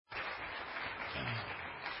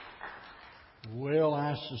Well,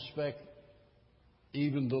 I suspect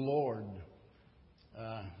even the Lord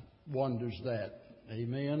wonders that.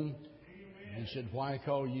 Amen? He said, "Why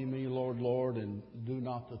call ye me Lord, Lord, and do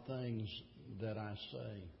not the things that I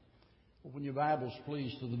say?" Open your Bibles,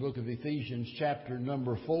 please, to the book of Ephesians, chapter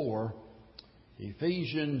number 4.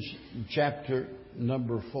 Ephesians, chapter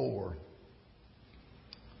number 4.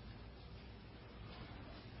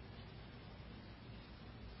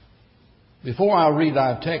 Before I read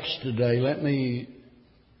our text today, let me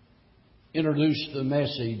introduce the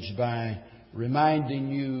message by reminding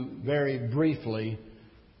you very briefly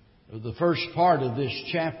of the first part of this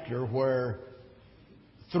chapter, where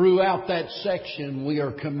throughout that section we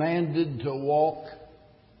are commanded to walk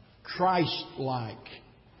Christ-like.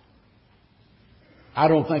 I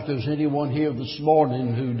don't think there's anyone here this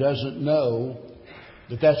morning who doesn't know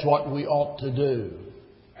that that's what we ought to do.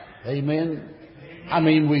 Amen? I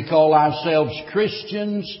mean, we call ourselves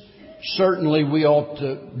Christians. Certainly we ought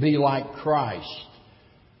to be like Christ.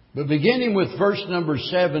 But beginning with verse number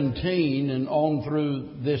 17 and on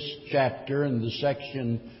through this chapter and the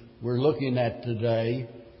section we're looking at today,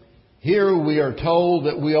 here we are told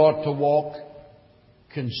that we ought to walk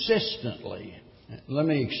consistently. Let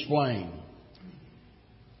me explain.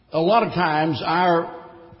 A lot of times our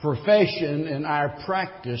profession and our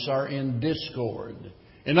practice are in discord.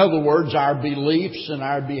 In other words, our beliefs and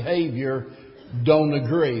our behavior don't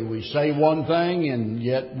agree. We say one thing and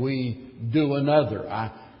yet we do another.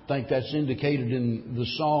 I think that's indicated in the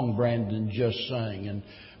song Brandon just sang. And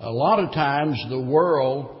a lot of times the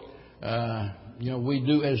world, we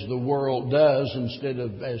do as the world does instead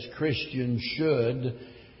of as Christians should.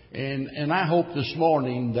 And I hope this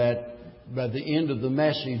morning that by the end of the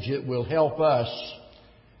message it will help us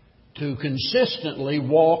to consistently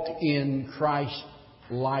walk in Christ's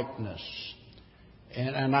likeness.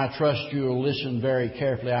 And I trust you'll listen very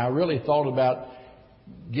carefully. I really thought about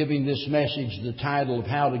giving this message the title of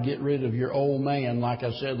How to Get Rid of Your Old Man, like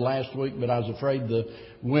I said last week, but I was afraid the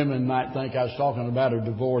women might think I was talking about a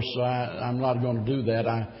divorce, so I'm not going to do that.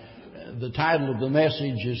 The title of the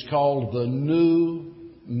message is called The New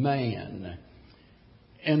Man.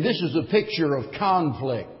 And this is a picture of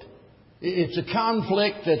conflict. It's a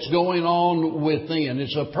conflict that's going on within.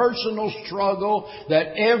 It's a personal struggle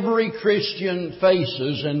that every Christian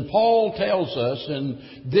faces. And Paul tells us in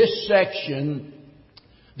this section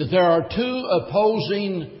that there are two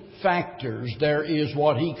opposing factors. There is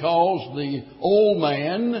what he calls the old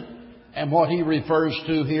man and what he refers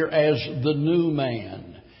to here as the new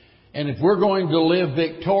man. And if we're going to live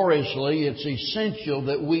victoriously, it's essential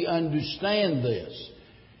that we understand this.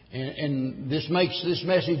 And this makes this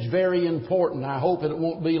message very important. I hope it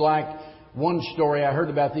won't be like one story I heard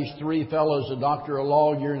about these three fellows, a doctor, a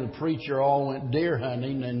lawyer, and a preacher, all went deer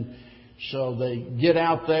hunting. And so they get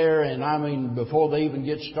out there, and before they even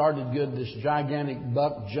get started good, this gigantic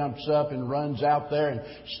buck jumps up and runs out there and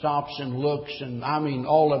stops and looks. And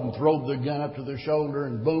all of them throw their gun up to their shoulder,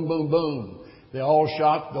 and boom, boom, boom. They all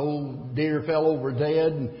shot. The old deer fell over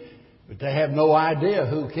dead, but they have no idea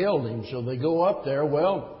who killed him. So they go up there.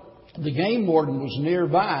 Well, the game warden was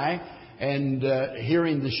nearby, and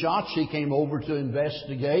hearing the shots, he came over to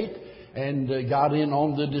investigate and got in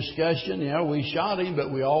on the discussion. We shot him,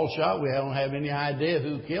 but we all shot. We don't have any idea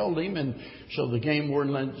who killed him. And so the game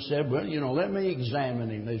warden said, well, let me examine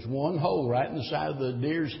him. There's one hole right in the side of the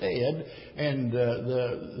deer's head. And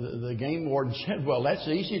the game warden said, well, that's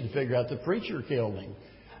easy to figure out. The preacher killed him.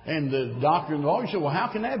 And the doctor and the lawyer said, well, how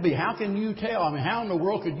can that be? How can you tell? How in the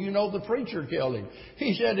world could you know the preacher killed him?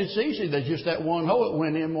 He said, it's easy. There's just that one hole. It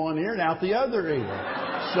went in one ear and out the other ear.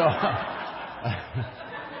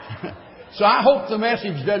 So I hope the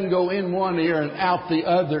message doesn't go in one ear and out the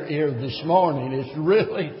other ear this morning. It's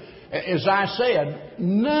really, as I said,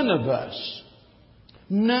 none of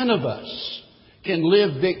us can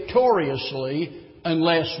live victoriously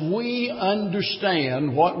unless we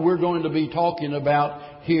understand what we're going to be talking about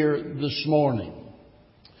here this morning.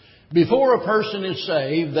 Before a person is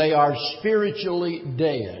saved, they are spiritually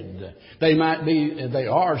dead. They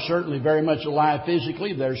are certainly very much alive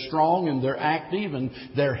physically. They're strong and they're active and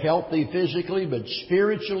they're healthy physically, but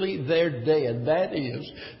spiritually they're dead. That is,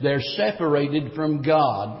 they're separated from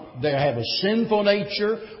God. They have a sinful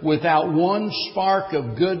nature without one spark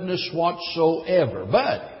of goodness whatsoever.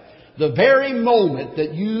 But the very moment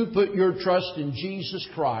that you put your trust in Jesus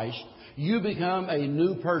Christ, You become a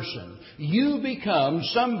new person. You become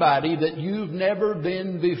somebody that you've never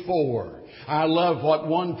been before. I love what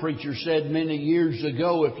one preacher said many years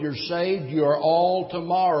ago. If you're saved, you're all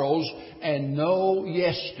tomorrows and no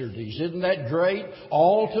yesterdays. Isn't that great?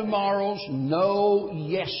 All tomorrows, no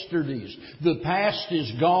yesterdays. The past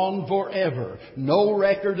is gone forever. No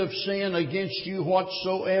record of sin against you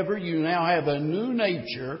whatsoever. You now have a new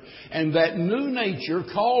nature, and that new nature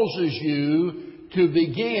causes you to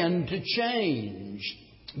begin to change.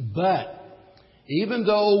 But even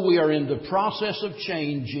though we are in the process of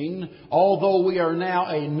changing, although we are now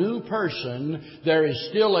a new person, there is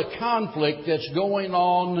still a conflict that's going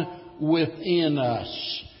on within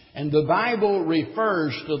us. And the Bible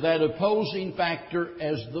refers to that opposing factor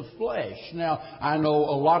as the flesh. Now, I know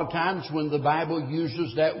a lot of times when the Bible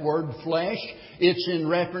uses that word flesh, it's in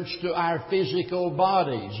reference to our physical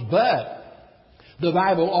bodies. But the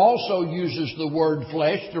Bible also uses the word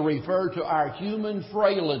flesh to refer to our human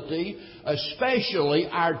frailty, especially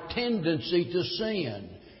our tendency to sin.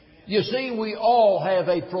 You see, we all have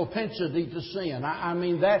a propensity to sin. I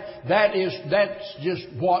mean, that's just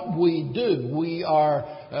what we do.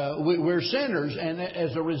 We're sinners, and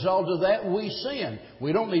as a result of that, we sin.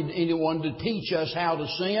 We don't need anyone to teach us how to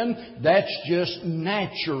sin. That's just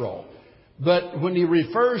natural. But when he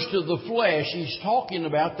refers to the flesh, he's talking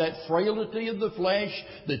about that frailty of the flesh,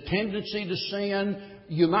 the tendency to sin.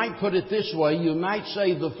 You might put it this way. You might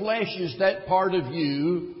say the flesh is that part of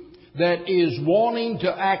you that is wanting to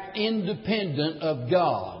act independent of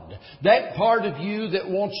God. That part of you that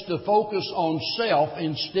wants to focus on self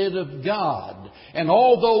instead of God. And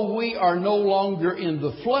although we are no longer in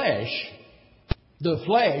the flesh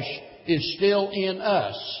is still in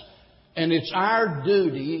us. And it's our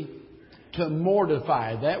duty to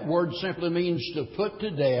mortify. That word simply means to put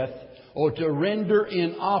to death or to render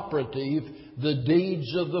inoperative the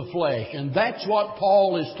deeds of the flesh. And that's what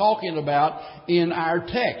Paul is talking about in our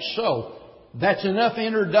text. So, that's enough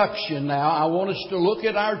introduction now. I want us to look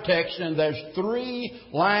at our text, and there's 3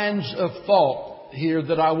 lines of thought here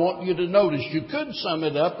that I want you to notice. You could sum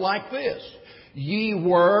it up like this. Ye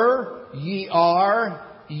were, ye are,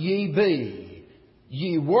 ye be.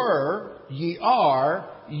 Ye were, ye are,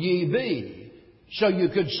 ye be. So you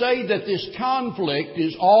could say that this conflict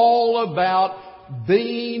is all about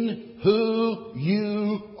being who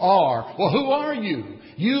you are. Well, who are you?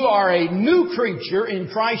 You are a new creature in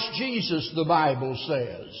Christ Jesus, the Bible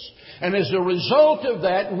says. And as a result of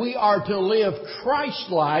that, we are to live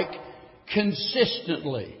Christ-like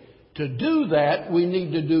consistently. To do that, we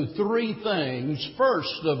need to do 3 things.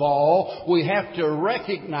 First of all, we have to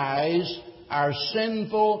recognize our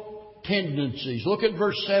sinful tendencies. Look at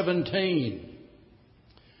verse 17.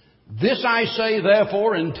 This I say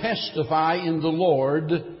therefore and testify in the Lord,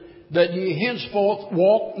 that ye henceforth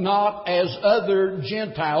walk not as other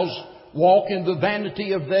Gentiles walk in the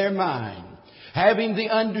vanity of their mind, having the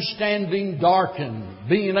understanding darkened,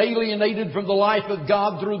 being alienated from the life of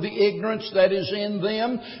God through the ignorance that is in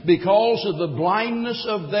them, because of the blindness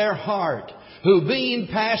of their heart, who being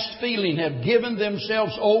past feeling have given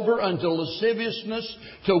themselves over unto lasciviousness,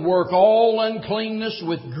 to work all uncleanness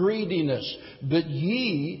with greediness. But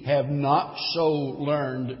ye have not so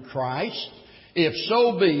learned Christ, if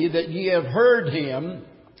so be that ye have heard Him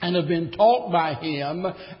and have been taught by Him,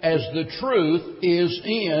 as the truth is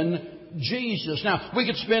in Jesus. Now, we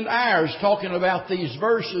could spend hours talking about these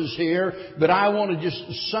verses here, but I want to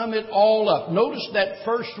just sum it all up. Notice that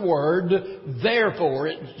first word, therefore.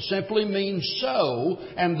 It simply means so,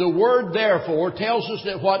 and the word therefore tells us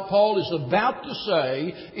that what Paul is about to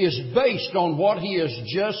say is based on what he has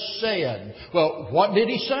just said. Well, what did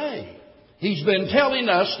he say? He's been telling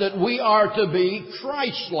us that we are to be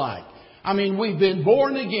Christ-like. I mean, we've been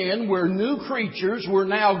born again. We're new creatures. We're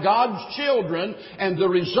now God's children. And the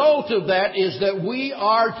result of that is that we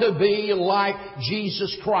are to be like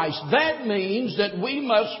Jesus Christ. That means that we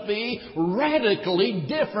must be radically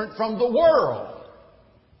different from the world.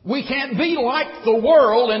 We can't be like the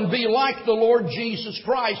world and be like the Lord Jesus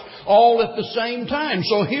Christ all at the same time.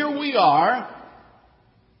 So here we are,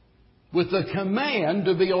 with the command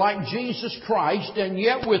to be like Jesus Christ, and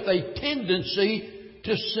yet with a tendency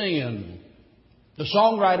to sin. The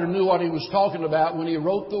songwriter knew what he was talking about when he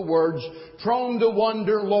wrote the words, prone to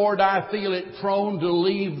wonder, Lord, I feel it, prone to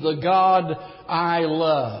leave the God I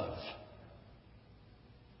love.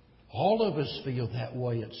 All of us feel that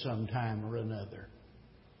way at some time or another.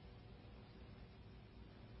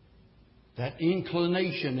 That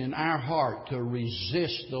inclination in our heart to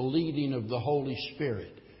resist the leading of the Holy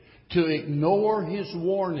Spirit, to ignore His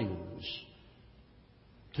warnings,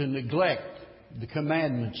 to neglect the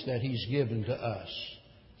commandments that He's given to us.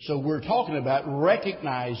 So we're talking about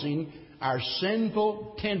recognizing our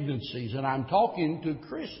sinful tendencies. And I'm talking to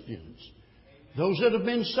Christians, those that have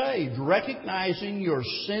been saved, recognizing your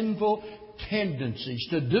sinful tendencies.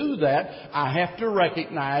 To do that, I have to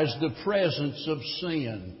recognize the presence of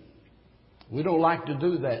sin. We don't like to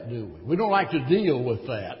do that, do we? We don't like to deal with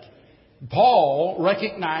that. Paul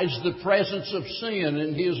recognized the presence of sin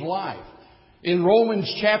in his life. In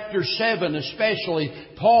Romans chapter 7 especially,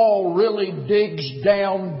 Paul really digs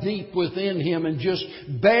down deep within him and just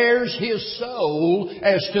bares his soul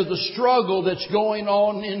as to the struggle that's going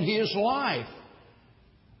on in his life.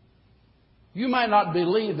 You might not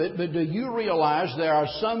believe it, but do you realize there are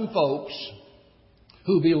some folks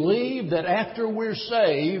who believe that after we're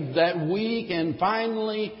saved that we can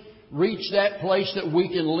finally reach that place that we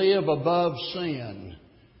can live above sin?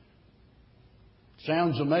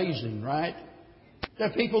 Sounds amazing, right? There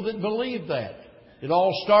are people that believe that. It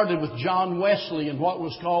all started with John Wesley and what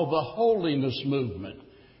was called the holiness movement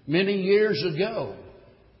many years ago.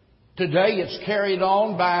 Today it's carried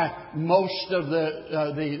on by most of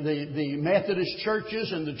the Methodist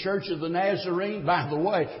churches and the Church of the Nazarene. By the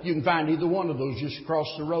way, you can find either one of those just across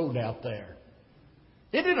the road out there.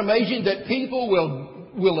 Isn't it amazing that people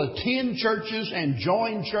will attend churches and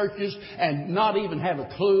join churches and not even have a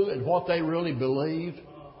clue at what they really believe?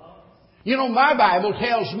 You know, my Bible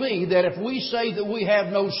tells me that if we say that we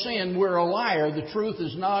have no sin, we're a liar. The truth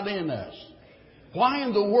is not in us. Why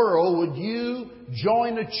in the world would you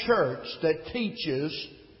join a church that teaches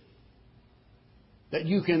that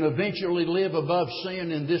you can eventually live above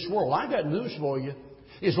sin in this world? I got news for you.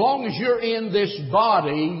 As long as you're in this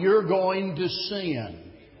body, you're going to sin.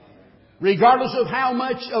 Regardless of how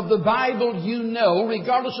much of the Bible you know,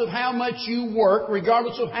 regardless of how much you work,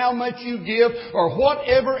 regardless of how much you give, or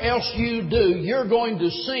whatever else you do, you're going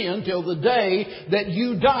to sin till the day that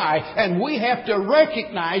you die. And we have to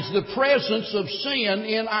recognize the presence of sin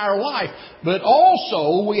in our life. But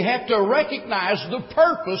also, we have to recognize the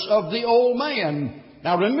purpose of the old man.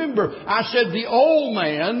 Now remember, I said the old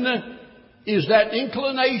man is that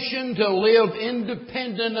inclination to live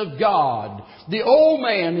independent of God. The old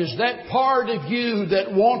man is that part of you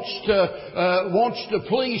that wants to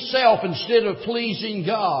please self instead of pleasing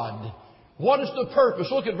God. What is the purpose?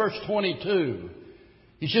 Look at verse 22.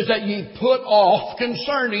 He says that ye put off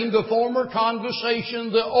concerning the former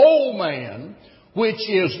conversation the old man, which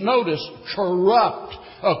is, notice, corrupt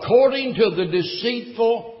according to the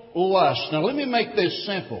deceitful lust. Now let me make this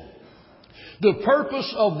simple. The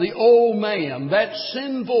purpose of the old man, that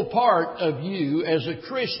sinful part of you as a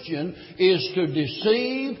Christian, is to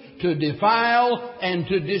deceive, to defile, and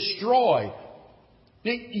to destroy.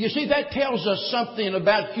 You see, that tells us something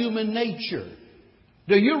about human nature.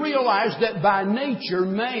 Do you realize that by nature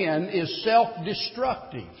man is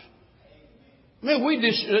self-destructive? I mean,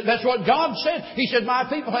 that's what God said. He said, my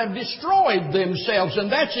people have destroyed themselves,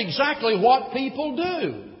 and that's exactly what people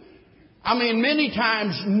do. I mean, many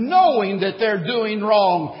times knowing that they're doing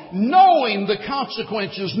wrong, knowing the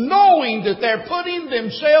consequences, knowing that they're putting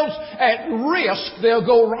themselves at risk, they'll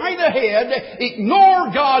go right ahead,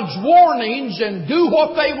 ignore God's warnings, and do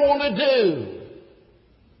what they want to do.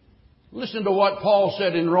 Listen to what Paul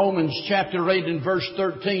said in Romans chapter 8 and verse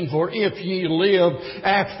 13, for if ye live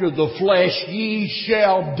after the flesh, ye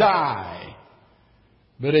shall die.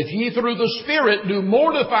 But if ye through the Spirit do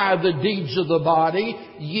mortify the deeds of the body,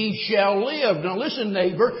 ye shall live. Now listen,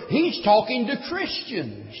 neighbor, he's talking to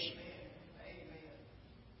Christians.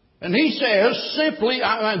 And he says simply,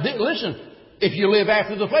 listen, if you live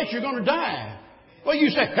after the flesh, you're going to die. Well, you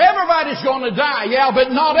say, everybody's going to die. Yeah,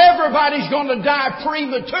 but not everybody's going to die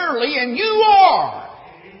prematurely, and you are.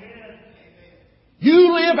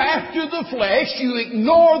 You live after the flesh, you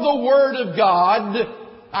ignore the Word of God,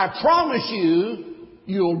 I promise you,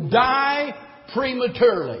 you'll die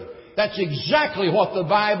prematurely. That's exactly what the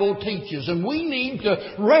Bible teaches. And we need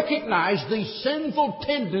to recognize these sinful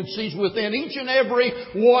tendencies within each and every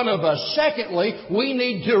one of us. Secondly, we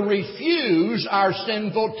need to refuse our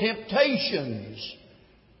sinful temptations.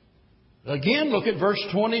 Again, look at verse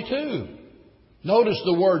 22. Notice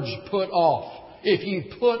the words put off. If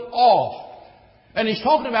ye put off. And he's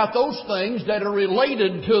talking about those things that are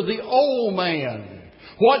related to the old man.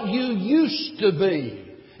 What you used to be.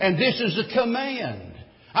 And this is a command.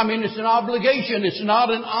 I mean, it's an obligation. It's not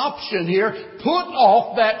an option here. Put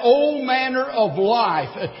off that old manner of life.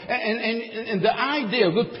 And the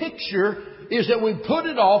idea, the picture is that we put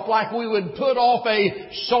it off like we would put off a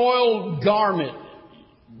soiled garment.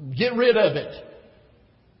 Get rid of it.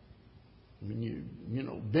 When you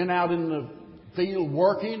been out in the field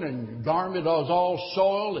working and your garment is all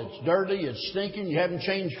soiled, it's dirty, it's stinking, you haven't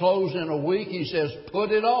changed clothes in a week. He says,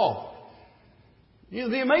 put it off. You know,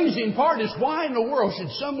 the amazing part is, why in the world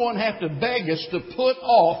should someone have to beg us to put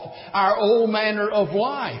off our old manner of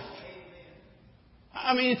life?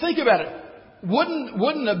 I mean, think about it.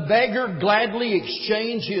 Wouldn't a beggar gladly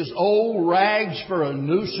exchange his old rags for a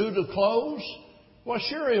new suit of clothes? Well,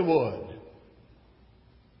 sure he would.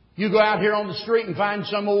 You go out here on the street and find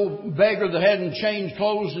some old beggar that hadn't changed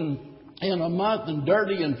clothes in a month and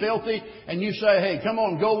dirty and filthy, and you say, hey, come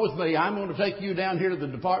on, go with me. I'm going to take you down here to the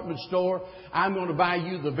department store. I'm going to buy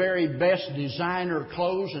you the very best designer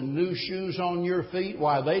clothes and new shoes on your feet.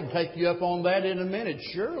 Why, they'd take you up on that in a minute.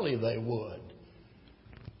 Surely they would.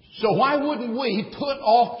 So why wouldn't we put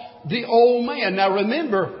off the old man? Now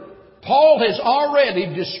remember, Paul has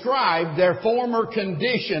already described their former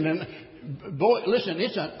condition. And boy, listen,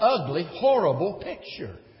 it's an ugly, horrible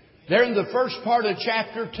picture. There in the first part of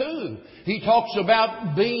chapter 2, he talks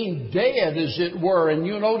about being dead, as it were. And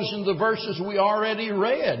you notice in the verses we already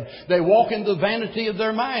read, they walk in the vanity of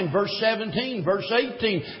their mind. Verse 17, verse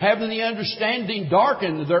 18, having the understanding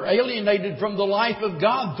darkened. They're alienated from the life of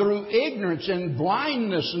God through ignorance and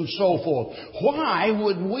blindness and so forth. Why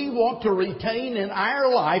would we want to retain in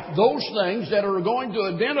our life those things that are going to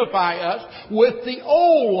identify us with the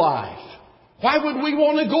old life? Why would we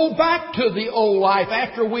want to go back to the old life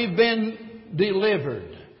after we've been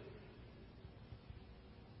delivered?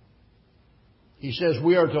 He says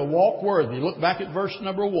we are to walk worthy. Look back at verse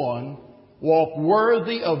number 1. Walk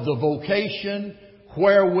worthy of the vocation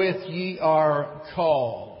wherewith ye are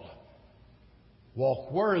called.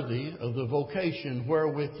 Walk worthy of the vocation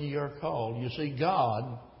wherewith ye are called. You see,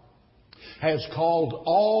 God has called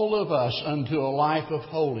all of us unto a life of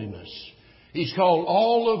holiness. He's called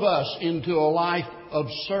all of us into a life of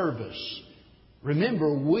service.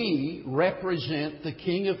 Remember, we represent the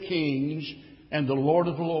King of Kings and the Lord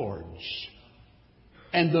of Lords.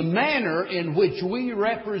 And the manner in which we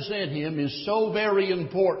represent Him is so very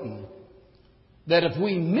important that if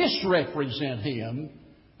we misrepresent Him,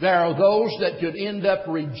 there are those that could end up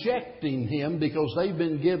rejecting Him because they've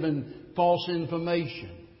been given false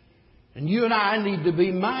information. And you and I need to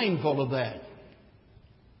be mindful of that.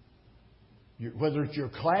 Whether it's your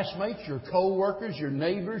classmates, your co-workers, your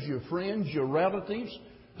neighbors, your friends, your relatives,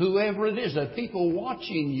 whoever it is, the people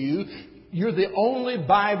watching you, you're the only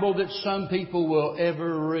Bible that some people will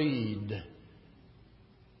ever read.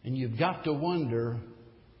 And you've got to wonder,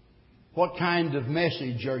 what kind of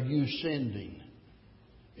message are you sending?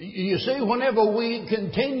 You see, whenever we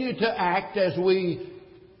continue to act as we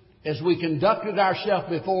conducted ourselves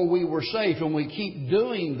before we were saved, and we keep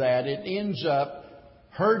doing that, it ends up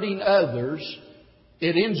hurting others.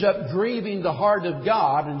 It ends up grieving the heart of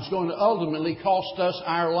God, and it's going to ultimately cost us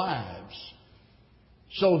our lives.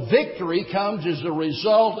 So victory comes as a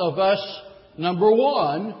result of us, number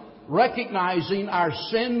 1, recognizing our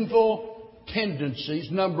sinful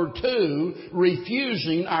tendencies. Number 2,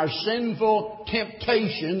 refusing our sinful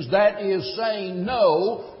temptations. That is saying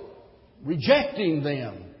no, rejecting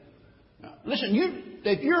them. Now, listen,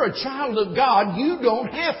 if you're a child of God, you don't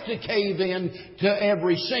have to cave in to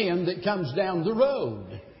every sin that comes down the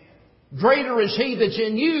road. Greater is He that's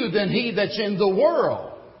in you than he that's in the world.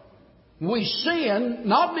 We sin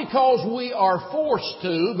not because we are forced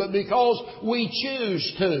to, but because we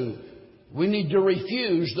choose to. We need to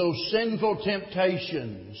refuse those sinful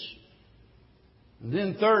temptations. And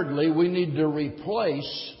then thirdly, we need to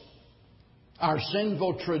replace our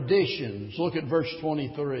sinful traditions. Look at verse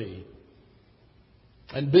 23.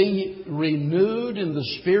 And be renewed in the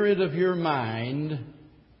spirit of your mind,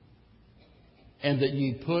 and that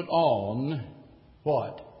ye put on,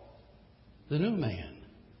 what? The new man,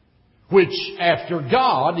 which after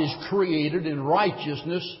God is created in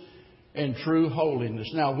righteousness and true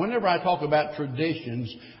holiness. Now, whenever I talk about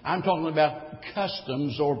traditions, I'm talking about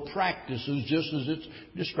customs or practices, just as it's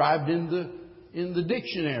described in the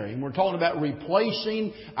dictionary. And we're talking about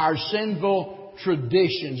replacing our sinful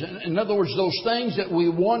traditions. In other words, those things that we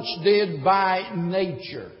once did by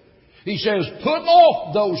nature. He says, put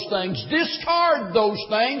off those things, discard those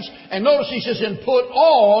things, and notice he says, and put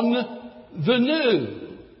on the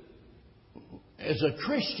new. As a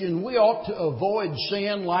Christian, we ought to avoid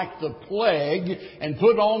sin like the plague and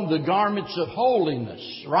put on the garments of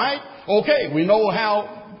holiness, right? Okay, we know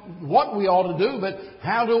what we ought to do, but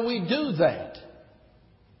how do we do that?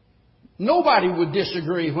 Nobody would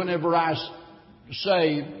disagree whenever I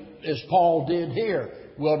say, as Paul did here,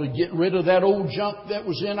 we ought to get rid of that old junk that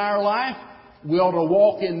was in our life. We ought to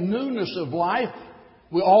walk in newness of life.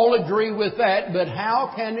 We all agree with that, but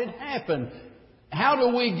how can it happen? how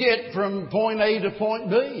do we get from point A to point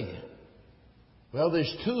B? Well,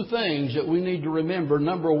 there's two things that we need to remember.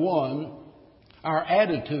 Number one, our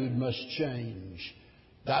attitude must change.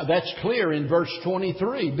 That's clear in verse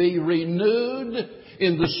 23. Be renewed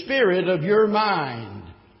in the spirit of your mind.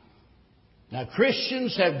 Now,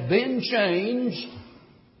 Christians have been changed.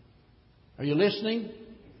 Are you listening?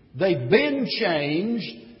 They've been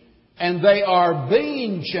changed, and they are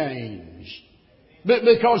being changed. But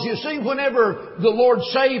because you see, whenever the Lord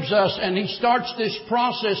saves us and He starts this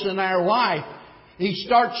process in our life, He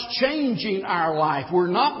starts changing our life.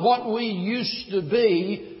 We're not what we used to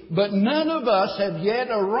be, but none of us have yet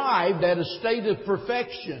arrived at a state of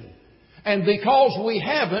perfection. And because we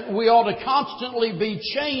haven't, we ought to constantly be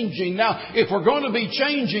changing. Now, if we're going to be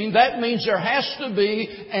changing, that means there has to be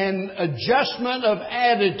an adjustment of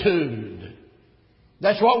attitude.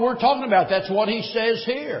 That's what we're talking about. That's what He says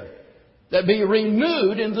here. That be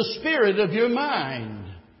renewed in the spirit of your mind.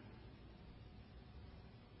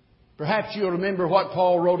 Perhaps you'll remember what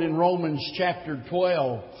Paul wrote in Romans chapter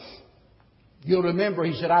 12. You'll remember,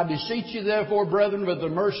 he said, I beseech you therefore, brethren, by the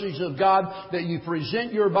mercies of God, that you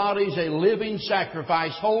present your bodies a living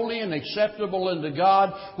sacrifice, holy and acceptable unto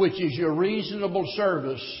God, which is your reasonable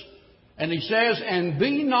service. And he says, and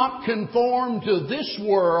be not conformed to this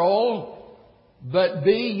world, but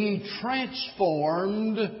be ye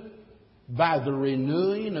transformed by the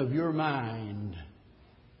renewing of your mind.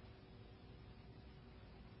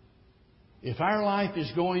 If our life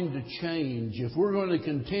is going to change, if we're going to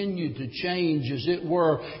continue to change, as it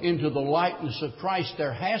were, into the likeness of Christ,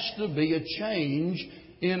 there has to be a change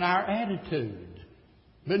in our attitude.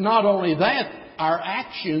 But not only that, our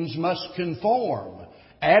actions must conform.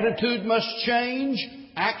 Attitude must change.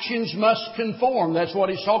 Actions must conform. That's what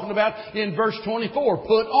he's talking about in verse 24.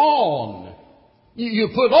 Put on. You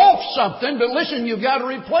put off something, but listen, you've got to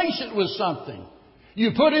replace it with something. You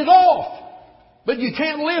put it off. But you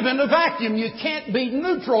can't live in a vacuum. You can't be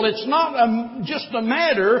neutral. It's not just a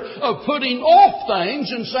matter of putting off things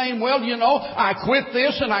and saying, well, you know, I quit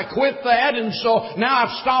this and I quit that, and so now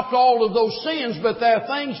I've stopped all of those sins. But there are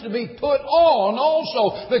things to be put on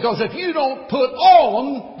also. Because if you don't put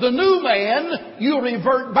on the new man, you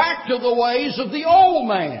revert back to the ways of the old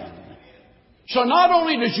man. So not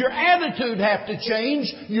only does your attitude have to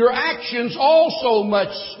change, your actions also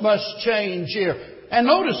must change here. And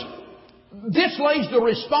notice, this lays the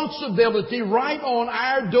responsibility right on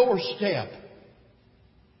our doorstep.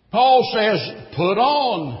 Paul says, put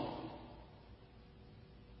on.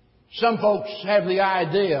 Some folks have the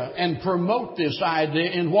idea and promote this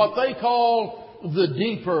idea in what they call the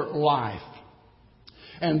deeper life.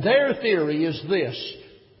 And their theory is this: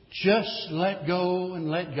 just let go and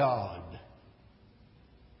let God.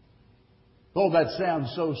 Oh, that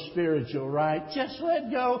sounds so spiritual, right? Just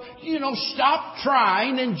let go. You know, stop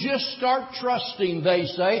trying and just start trusting, they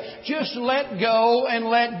say. Just let go and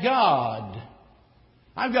let God.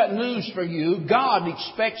 I've got news for you. God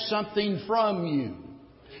expects something from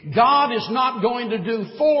you. God is not going to do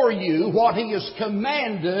for you what He has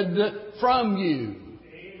commanded from you.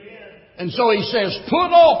 And so he says,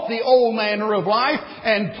 put off the old manner of life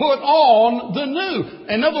and put on the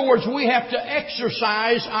new. In other words, we have to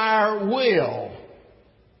exercise our will.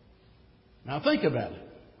 Now think about it.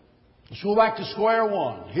 Let's go back to square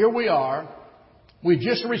one. Here we are. We've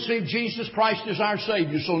just received Jesus Christ as our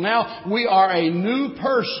Savior. So now we are a new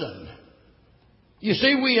person. You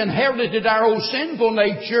see, we inherited our old sinful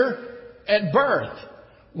nature at birth.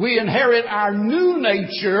 We inherit our new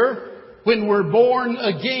nature when we're born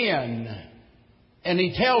again. And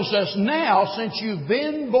he tells us now, since you've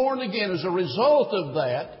been born again as a result of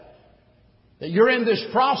that you're in this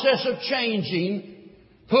process of changing,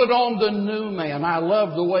 put on the new man. I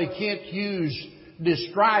love the way Kent Hughes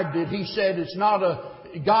described it. He said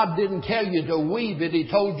God didn't tell you to weave it, He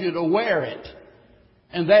told you to wear it.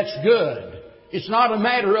 And that's good. It's not a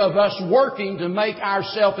matter of us working to make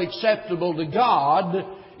ourselves acceptable to God.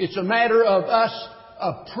 It's a matter of us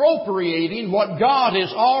appropriating what God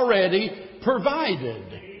has already provided.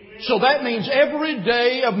 So that means every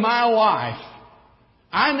day of my life,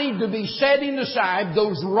 I need to be setting aside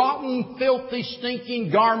those rotten, filthy,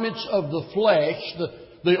 stinking garments of the flesh,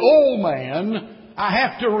 the old man. I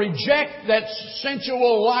have to reject that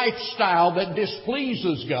sensual lifestyle that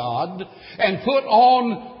displeases God and put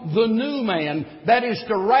on the new man. That is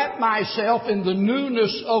to wrap myself in the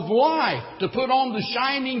newness of life, to put on the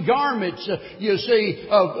shining garments, you see,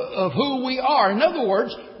 of who we are. In other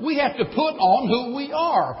words, we have to put on who we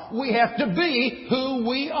are. We have to be who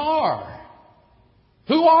we are.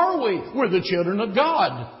 Who are we? We're the children of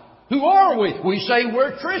God. Who are we? We say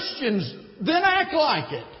we're Christians, then act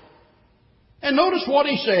like it. And notice what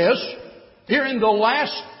he says here in the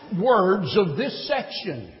last words of this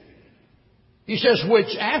section. He says,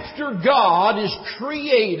 which after God is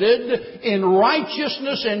created in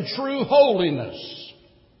righteousness and true holiness.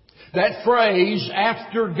 That phrase,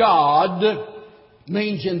 after God,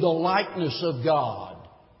 means in the likeness of God.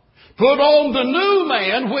 Put on the new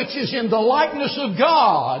man, which is in the likeness of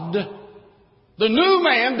God. The new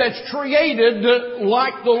man that's created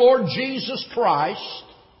like the Lord Jesus Christ.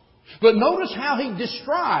 But notice how he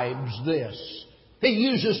describes this. He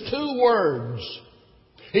uses two words.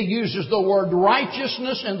 He uses the word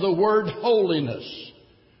righteousness and the word holiness.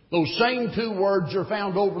 Those same two words are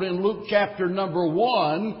found over in Luke chapter number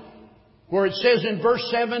 1, where it says in verse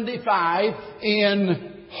 75,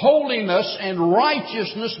 in holiness and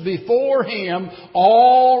righteousness before Him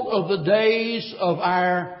all of the days of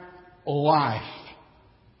our life.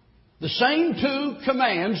 The same two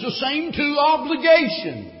commands, the same two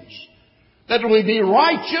obligations. That we be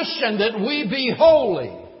righteous and that we be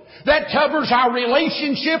holy. That covers our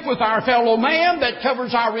relationship with our fellow man. That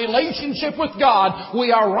covers our relationship with God.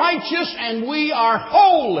 We are righteous and we are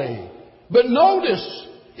holy. But notice,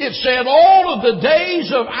 it said all of the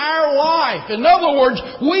days of our life. In other words,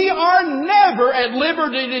 we are never at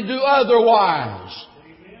liberty to do otherwise.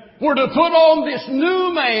 We're to put on this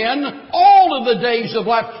new man all of the days of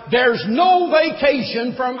life. There's no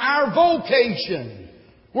vacation from our vocation.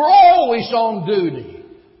 We're always on duty.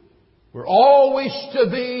 We're always to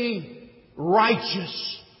be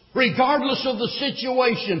righteous, regardless of the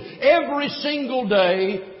situation. Every single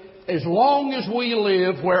day, as long as we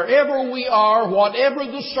live, wherever we are, whatever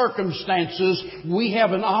the circumstances, we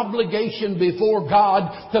have an obligation before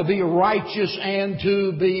God to be righteous and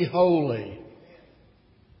to be holy.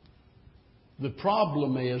 The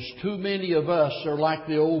problem is, too many of us are like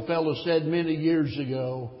the old fellow said many years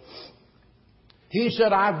ago. He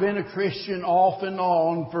said, I've been a Christian off and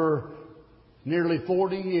on for nearly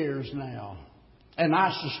 40 years now. And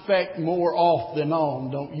I suspect more off than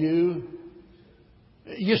on, don't you?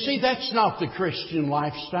 You see, that's not the Christian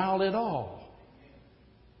lifestyle at all.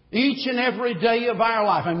 Each and every day of our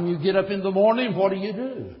life, I mean, you get up in the morning, what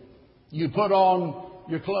do? You put on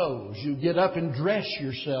your clothes. You get up and dress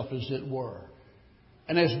yourself, as it were.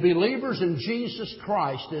 And as believers in Jesus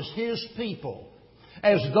Christ, as His people,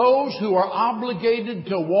 as those who are obligated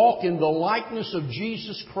to walk in the likeness of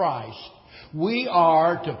Jesus Christ, we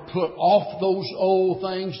are to put off those old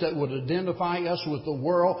things that would identify us with the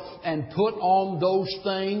world and put on those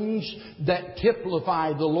things that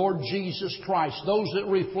typify the Lord Jesus Christ, those that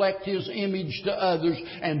reflect His image to others.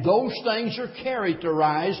 And those things are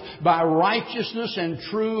characterized by righteousness and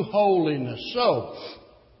true holiness. So,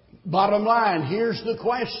 bottom line, here's the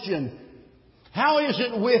question. How is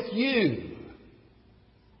it with you?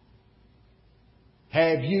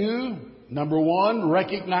 Have you, number one,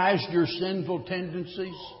 recognized your sinful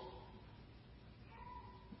tendencies?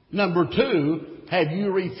 Number two, have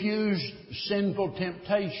you refused sinful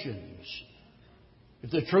temptations? If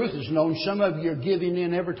the truth is known, some of you are giving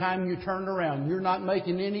in every time you turn around. You're not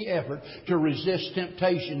making any effort to resist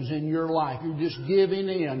temptations in your life. You're just giving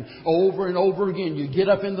in over and over again. You get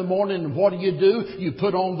up in the morning and what do? You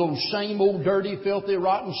put on those same old dirty, filthy,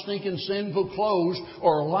 rotten, stinking, sinful clothes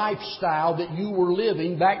or lifestyle that you were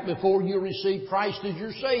living back before you received Christ as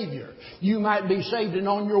your Savior. You might be saved and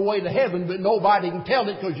on your way to heaven, but nobody can tell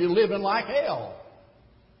it because you're living like hell.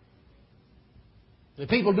 The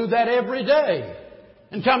people do that every day.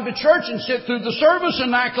 And come to church and sit through the service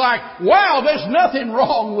and act like, wow, there's nothing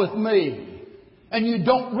wrong with me. And you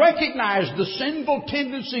don't recognize the sinful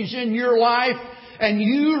tendencies in your life, and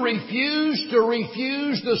you refuse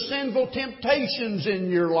the sinful temptations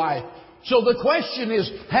in your life. So the question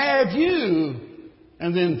is, have you?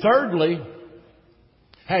 And then thirdly,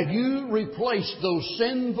 have you replaced those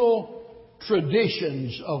sinful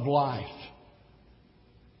traditions of life?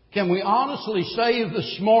 Can we honestly say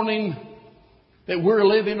this morning that we're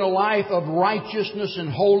living a life of righteousness and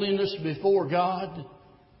holiness before God?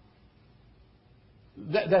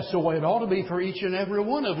 That's the way it ought to be for each and every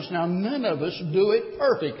one of us. Now, none of us do it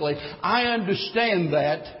perfectly. I understand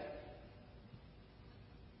that.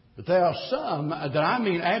 But there are some that I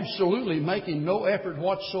mean absolutely making no effort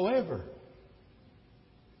whatsoever.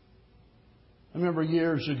 I remember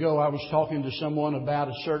years ago I was talking to someone about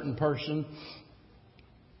a certain person.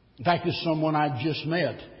 In fact, it's someone I'd just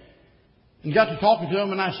met. And got to talking to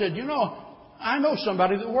them, and I said, I know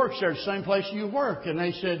somebody that works there, the same place you work. And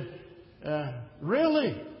they said,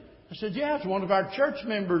 really? I said, yeah, it's one of our church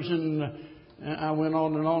members. And I went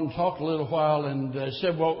on and talked a little while, and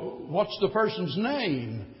said, well, what's the person's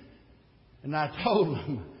name? And I told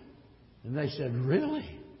them, and they said,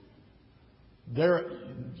 really?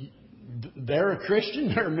 they're a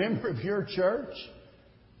Christian, they're a member of your church.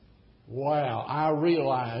 Wow, I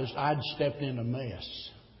realized I'd stepped in a mess.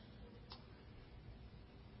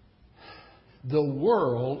 The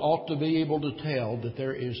world ought to be able to tell that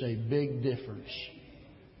there is a big difference.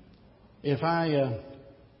 If I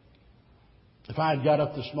had got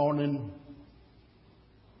up this morning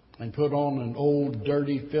and put on an old,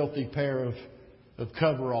 dirty, filthy pair of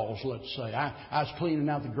coveralls, let's say. I was cleaning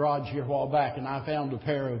out the garage here a while back, and I found a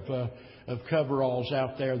pair of coveralls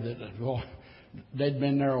out there that, well, they'd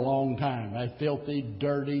been there a long time. They're filthy,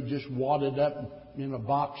 dirty, just wadded up in a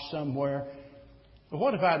box somewhere. But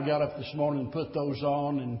what if I'd got up this morning and put those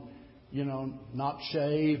on and, not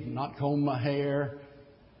shave, not comb my hair,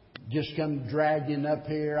 just come dragging up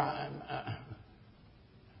here?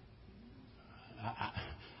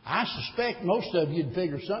 I suspect most of you'd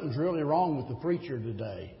figure something's really wrong with the preacher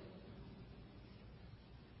today.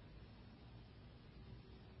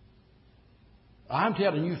 I'm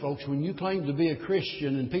telling you folks, when you claim to be a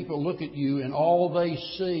Christian and people look at you and all they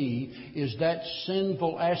see is that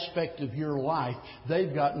sinful aspect of your life,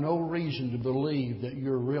 they've got no reason to believe that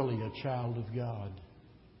you're really a child of God.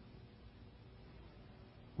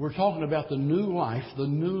 We're talking about the new life, the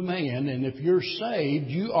new man, and if you're saved,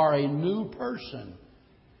 you are a new person.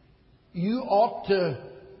 You ought to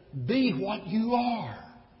be what you are.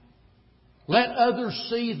 Let others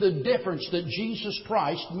see the difference that Jesus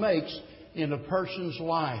Christ makes in a person's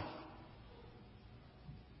life.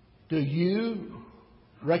 Do you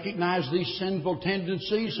recognize these sinful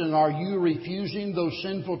tendencies, and are you refusing those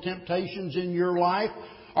sinful temptations in your life?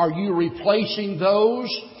 Are you replacing those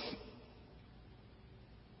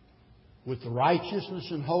with the righteousness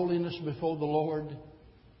and holiness before the Lord?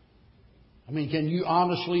 I mean, can you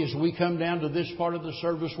honestly, as we come down to this part of the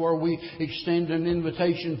service where we extend an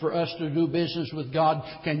invitation for us to do business with God,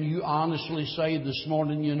 can you honestly say this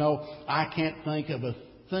morning, I can't think of a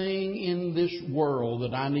thing in this world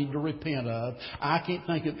that I need to repent of. I can't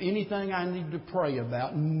think of anything I need to pray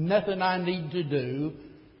about, nothing I need to do.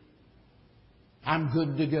 I'm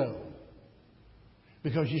good to go.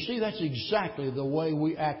 Because you see, that's exactly the way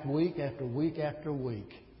we act week after week after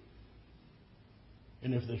week.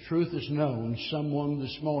 And if the truth is known, someone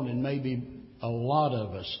this morning, maybe a lot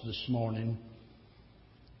of us this morning,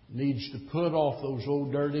 needs to put off those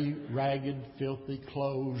old dirty, ragged, filthy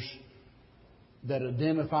clothes that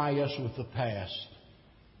identify us with the past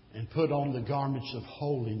and put on the garments of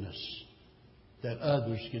holiness that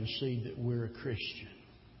others can see that we're a Christian.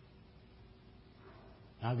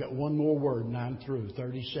 I've got one more word and I'm through.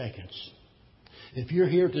 30 seconds. If you're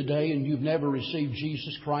here today and you've never received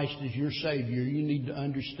Jesus Christ as your Savior, you need to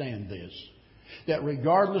understand this. That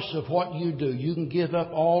regardless of what you do, you can give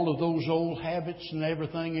up all of those old habits and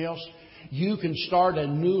everything else. You can start a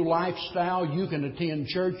new lifestyle. You can attend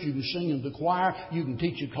church. You can sing in the choir. You can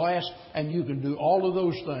teach a class. And you can do all of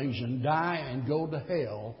those things and die and go to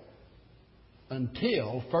hell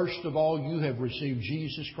until, first of all, you have received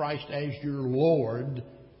Jesus Christ as your Lord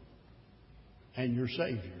and your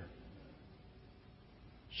Savior.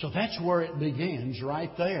 So that's where it begins, right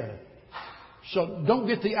there. So don't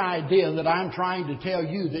get the idea that I'm trying to tell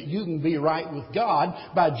you that you can be right with God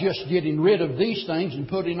by just getting rid of these things and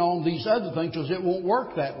putting on these other things, because it won't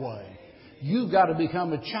work that way. You've got to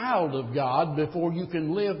become a child of God before you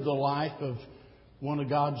can live the life of one of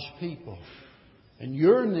God's people. And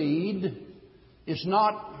your need is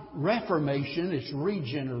not reformation, it's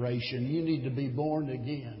regeneration. You need to be born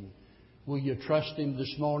again. Will you trust Him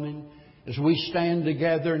this morning? As we stand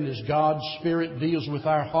together and as God's Spirit deals with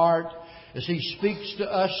our heart, as He speaks to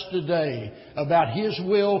us today about His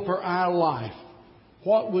will for our life,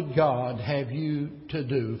 what would God have you to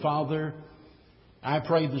do? Father, I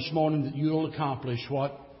pray this morning that You'll accomplish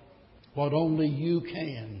what only You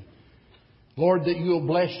can. Lord, that You'll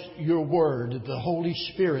bless Your Word, that the Holy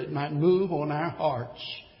Spirit might move on our hearts.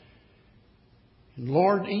 And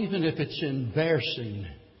Lord, even if it's embarrassing,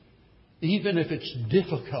 even if it's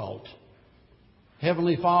difficult,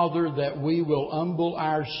 Heavenly Father, that we will humble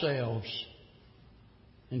ourselves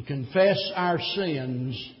and confess our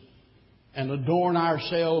sins and adorn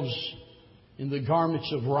ourselves in the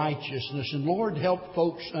garments of righteousness. And Lord, help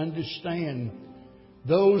folks understand,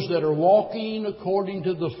 those that are walking according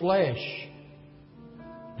to the flesh,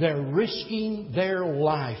 they're risking their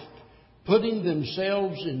life, putting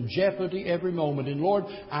themselves in jeopardy every moment. And Lord,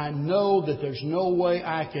 I know that there's no way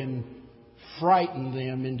I can frighten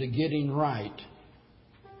them into getting right.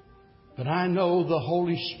 But I know the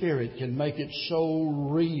Holy Spirit can make it so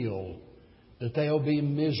real that they'll be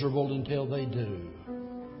miserable until they do.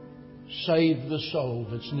 Save the soul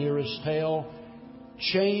that's nearest hell.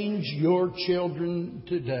 change your children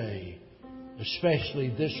today, especially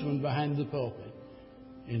this one behind the pulpit.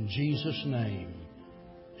 In Jesus' name.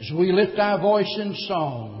 As we lift our voice in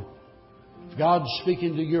song, if God's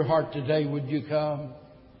speaking to your heart today, would you come?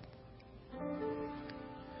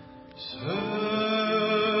 Search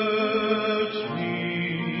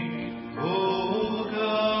me, O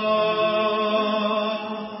God,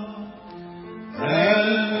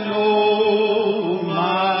 and know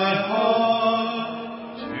my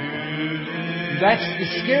heart today. That's the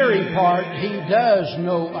scary part. He does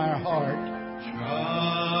know our heart.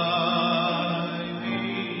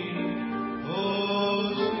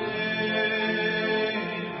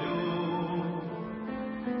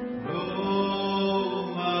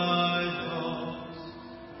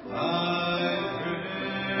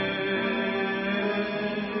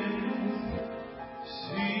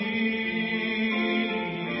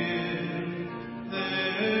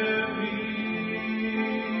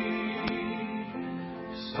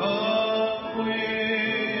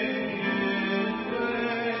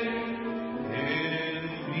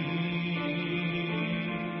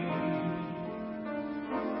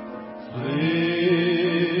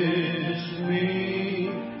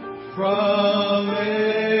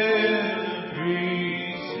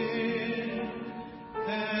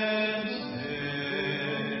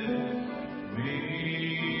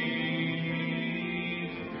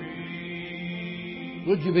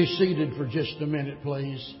 Would you be seated for just a minute,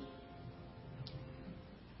 please?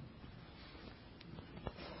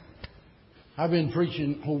 I've been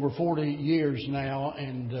preaching over 40 years now,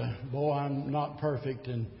 and boy, I'm not perfect,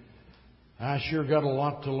 and I sure got a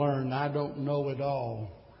lot to learn. I don't know it all.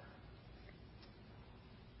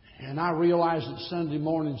 And I realize that Sunday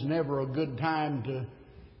morning's never a good time to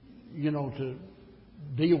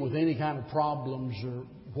deal with any kind of problems or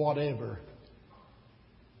whatever.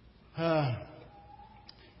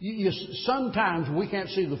 Sometimes we can't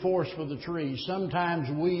see the forest for the trees. Sometimes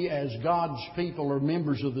we, as God's people or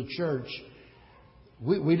members of the church,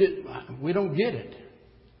 we don't get it.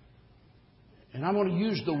 And I'm going to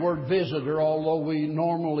use the word visitor, although we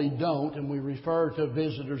normally don't, and we refer to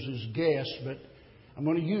visitors as guests, but I'm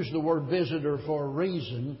going to use the word visitor for a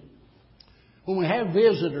reason. When we have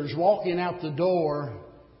visitors walking out the door,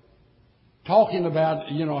 talking about,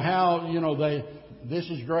 how, this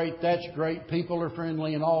is great, that's great, people are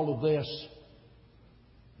friendly and all of this.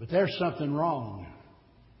 But there's something wrong.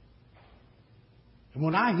 And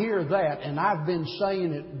when I hear that, and I've been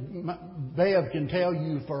saying it, Bev can tell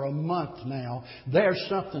you for a month now, there's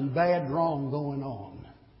something bad wrong going on.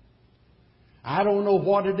 I don't know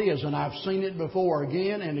what it is, and I've seen it before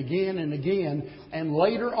again and again and again. And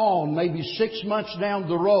later on, maybe 6 months down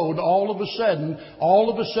the road, all of a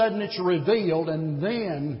sudden it's revealed, and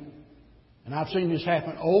then... And I've seen this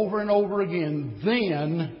happen over and over again.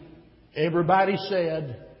 Then everybody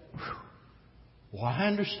said, well, I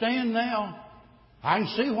understand now. I can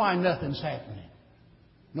see why nothing's happening.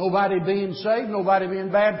 Nobody being saved, nobody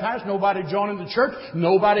being baptized, nobody joining the church,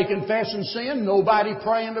 nobody confessing sin, nobody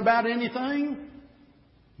praying about anything.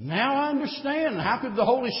 Now I understand. How could the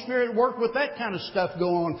Holy Spirit work with that kind of stuff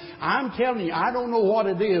going on? I'm telling you, I don't know what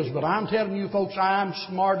it is, but I'm telling you folks, I'm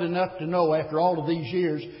smart enough to know after all of these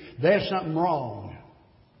years, there's something wrong.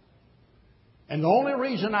 And the only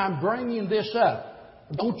reason I'm bringing this up,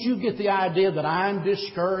 don't you get the idea that I'm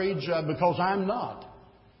discouraged, because I'm not.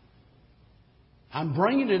 I'm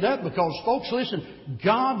bringing it up because, folks, listen,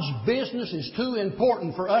 God's business is too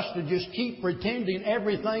important for us to just keep pretending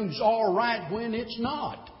everything's all right when it's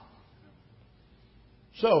not.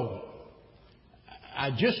 So,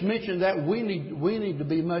 I just mentioned that we need to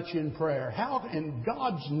be much in prayer. How, in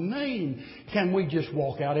God's name, can we just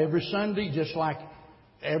walk out every Sunday just like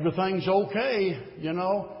everything's okay,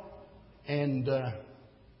 And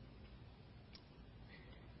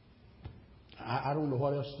I don't know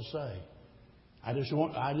what else to say. I just,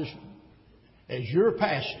 as your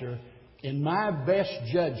pastor, in my best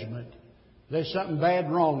judgment, there's something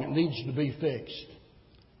bad wrong that needs to be fixed.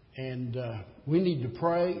 And we need to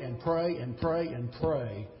pray and pray and pray and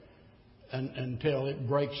pray until it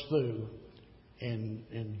breaks through.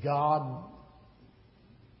 And God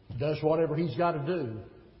does whatever He's got to do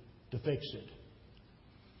to fix it.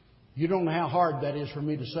 You don't know how hard that is for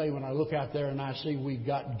me to say when I look out there and I see we've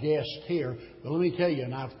got guests here. But let me tell you,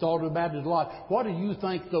 and I've thought about it a lot, what do you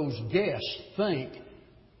think those guests think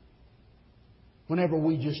whenever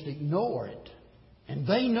we just ignore it? And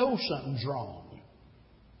they know something's wrong.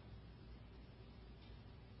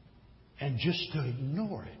 And just to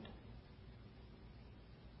ignore it.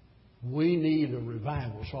 We need a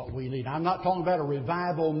revival is what we need. I'm not talking about a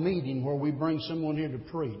revival meeting where we bring someone here to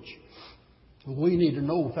preach. We need an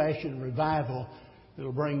old-fashioned revival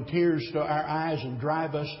that'll bring tears to our eyes and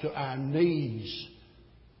drive us to our knees.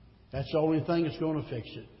 That's the only thing that's going to fix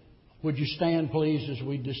it. Would you stand, please, as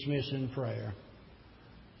we dismiss in prayer?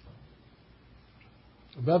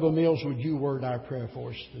 Bubba Mills, would you word our prayer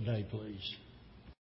for us today, please?